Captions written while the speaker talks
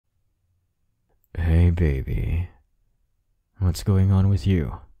Hey, baby. What's going on with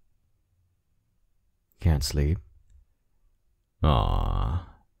you? Can't sleep? Aw,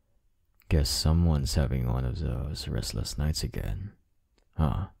 guess someone's having one of those restless nights again.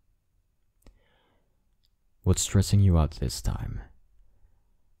 Huh? What's stressing you out this time?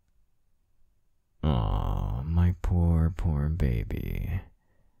 Aw, my poor, poor baby.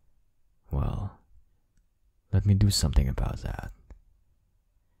 Well, let me do something about that.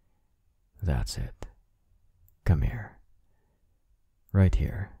 That's it. Come here. Right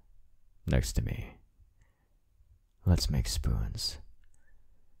here. Next to me. Let's make spoons.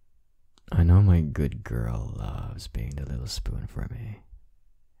 I know my good girl loves being the little spoon for me.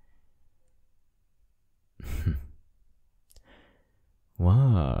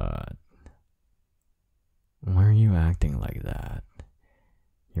 What? Why are you acting like that?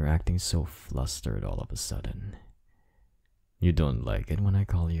 You're acting so flustered all of a sudden. You don't like it when I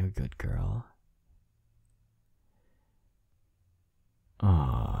call you a good girl?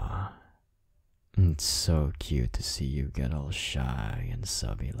 Ah, it's so cute to see you get all shy and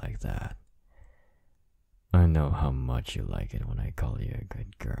subby like that. I know how much you like it when I call you a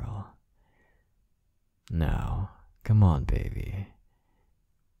good girl. Now, come on, baby.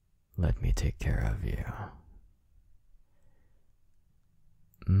 Let me take care of you.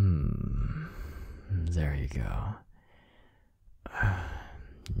 There you go.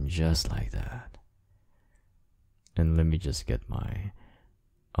 Just like that. And let me just get my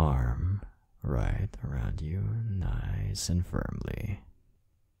arm right around you nice and firmly.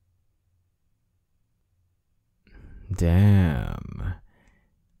 Damn.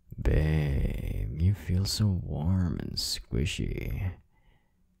 Babe, you feel so warm and squishy.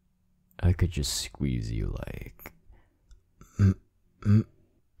 I could just squeeze you like. Mm, mm,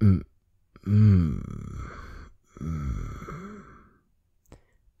 mm, mm, mm.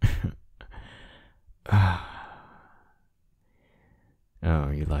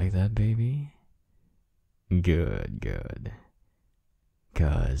 Oh, you like that, baby? Good, good.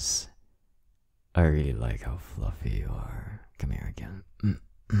 'Cause I really like how fluffy you are. Come here again. Mm,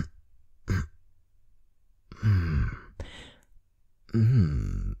 mm,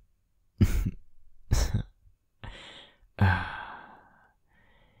 mm.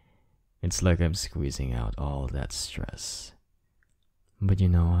 It's like I'm squeezing out all that stress. But you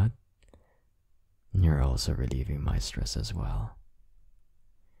know what? You're also relieving my stress as well.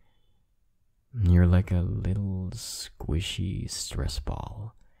 You're like a little squishy stress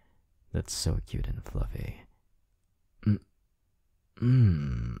ball that's so cute and fluffy. Mm,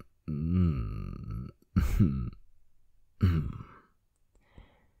 mm, mm, mm.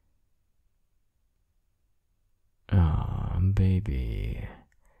 Aw, baby.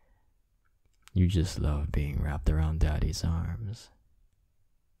 You just love being wrapped around daddy's arms.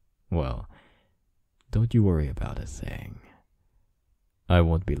 Well, don't you worry about a thing. I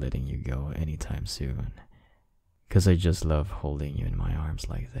won't be letting you go anytime soon, 'cause I just love holding you in my arms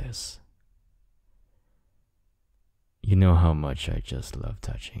like this. You know how much I just love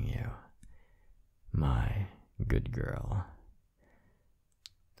touching you, my good girl.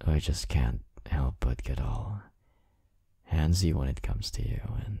 I just can't help but get all handsy when it comes to you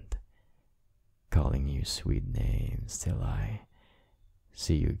and calling you sweet names till I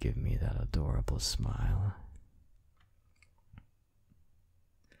see you give me that adorable smile.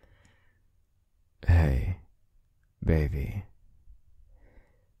 Hey, baby.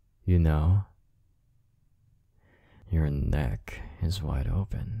 You know, your neck is wide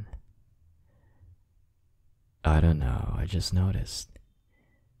open. I don't know, I just noticed.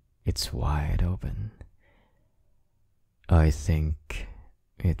 It's wide open. I think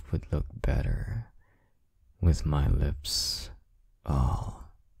it would look better with my lips all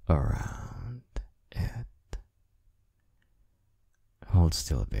around it. Hold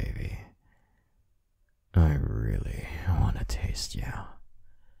still, baby. I really want to taste you.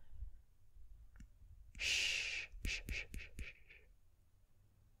 Shh, shh, shh, shh, shh.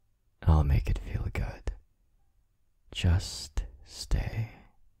 I'll make it feel good. Just stay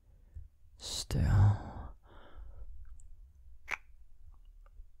still.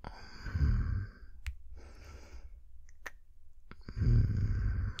 Mm.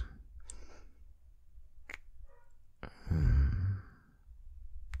 Mm. Mm.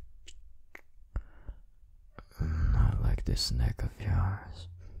 I like this neck of yours.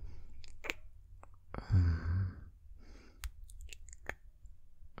 Mm.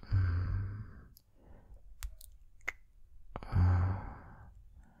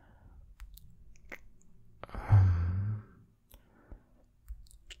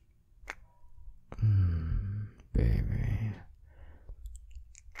 Mm. Baby.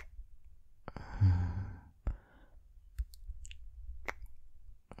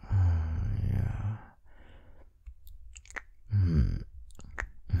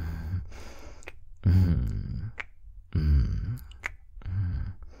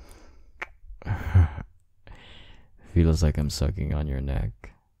 Feels like I'm sucking on your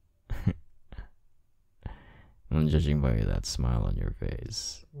neck. I'm judging by that smile on your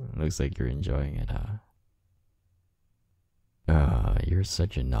face. Looks like you're enjoying it, huh? You're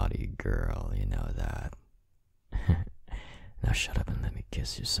such a naughty girl, you know that. Now shut up and let me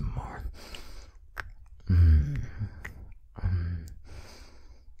kiss you some more. Mm. Mm.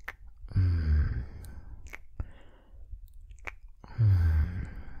 Mm. Mm.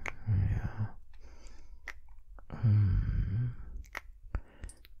 Yeah. Mm.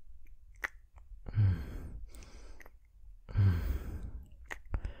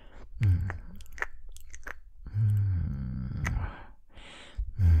 Mm. Mm.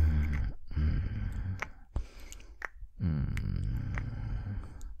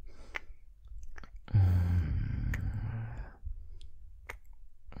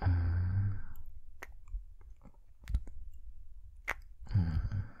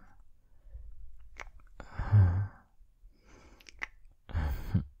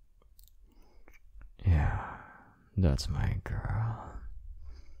 Yeah, that's my girl.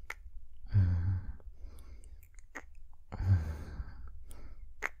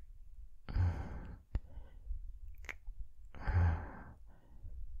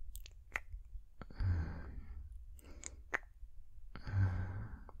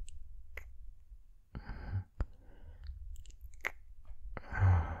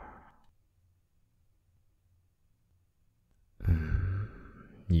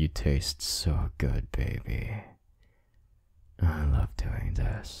 You taste so good, baby. I love doing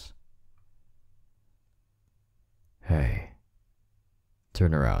this. Hey,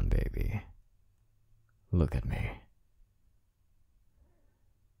 turn around, baby. Look at me.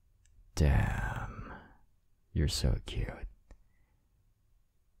 Damn, you're so cute.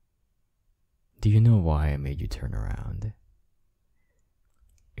 Do you know why I made you turn around?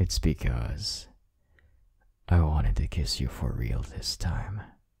 It's because I wanted to kiss you for real this time.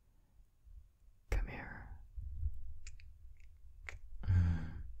 Come here.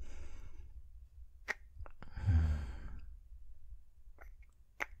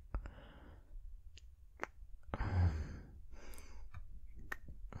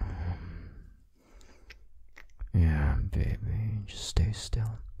 Yeah, baby, just stay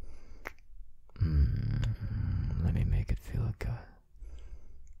still. Let me make it feel good.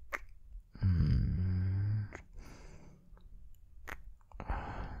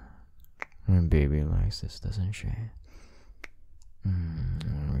 My baby likes this, doesn't she? I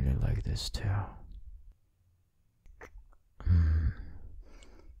really like this too.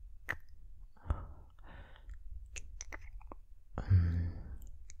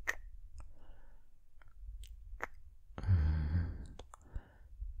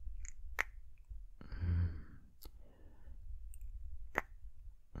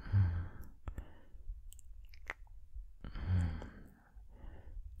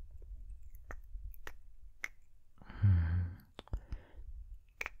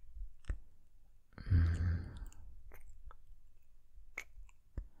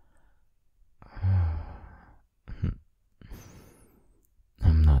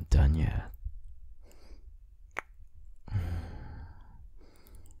 I'm not done yet.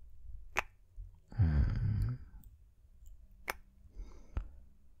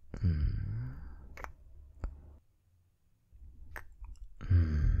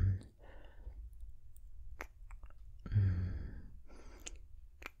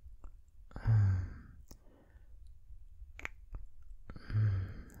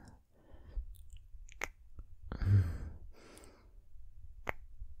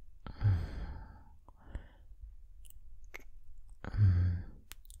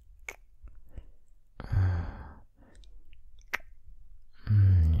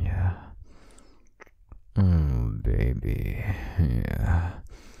 Yeah. Oh, baby. Yeah.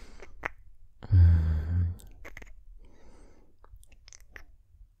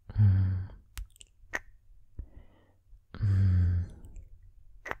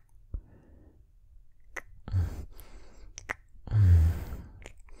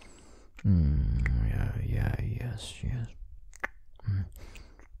 Yeah, yes, yes.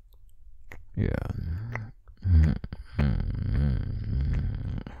 Yeah.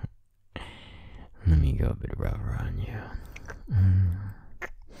 Let me go a bit rougher on you.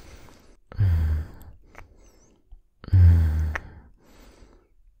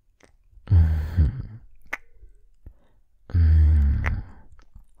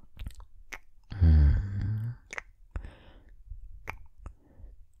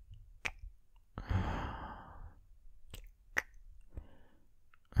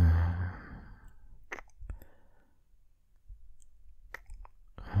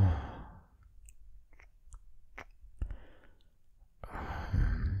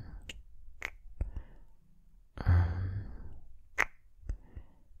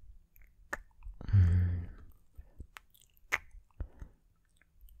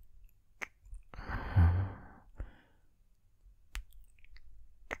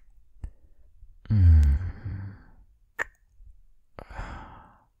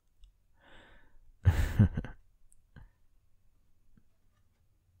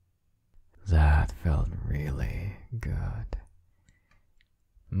 felt really good.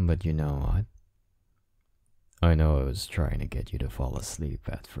 But you know what? I know I was trying to get you to fall asleep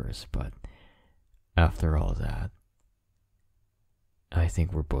at first, but after all that, I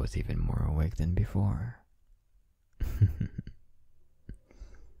think we're both even more awake than before.